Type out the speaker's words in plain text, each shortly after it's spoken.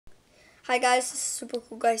Hi guys, this is Super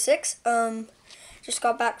Cool Guy 6. Just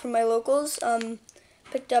got back from my locals.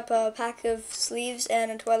 Picked up a pack of sleeves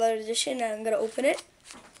and a Twilight edition, and I'm gonna open it.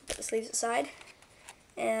 Put the sleeves aside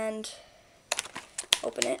and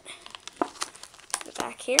open it. The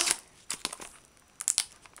back here,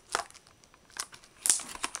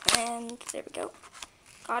 and there we go.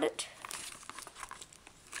 Got it.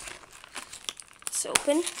 It's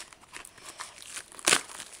open.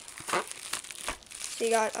 So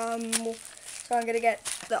you got so I'm gonna get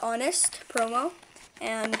the Honest promo,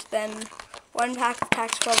 and then one pack of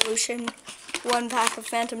Tactical Evolution, one pack of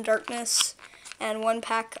Phantom Darkness, and one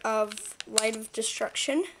pack of Light of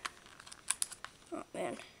Destruction. Oh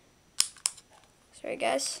man, sorry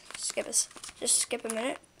guys, just skip a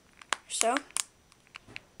minute or so.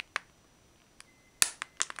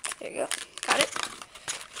 There you go, got it.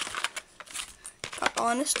 Got the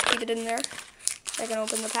Honest, keep it in there so I can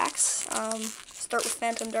open the packs. Start with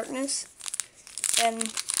Phantom Darkness, then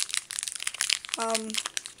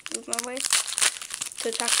move my way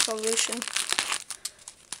to Tactical Evolution.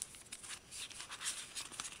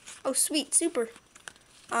 Oh sweet, super.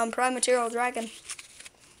 Prime Material Dragon.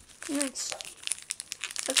 Nice.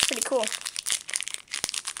 That's pretty cool.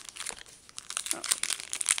 Oh.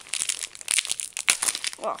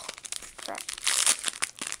 Well, crap.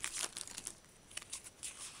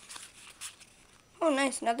 Oh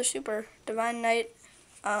nice, another super. Divine Knight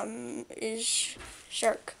is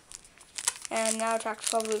Shark. And now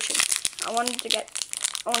Tactical Evolution. I want to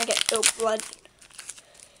get Dope Blood.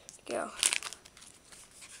 Go.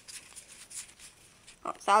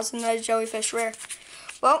 Oh, 1000 Red Jellyfish Rare.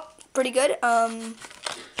 Well, pretty good.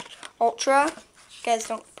 Ultra. You guys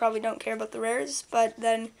probably don't care about the rares, but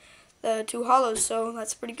then the 2 hollows, so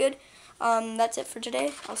that's pretty good. That's it for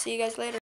today. I'll see you guys later.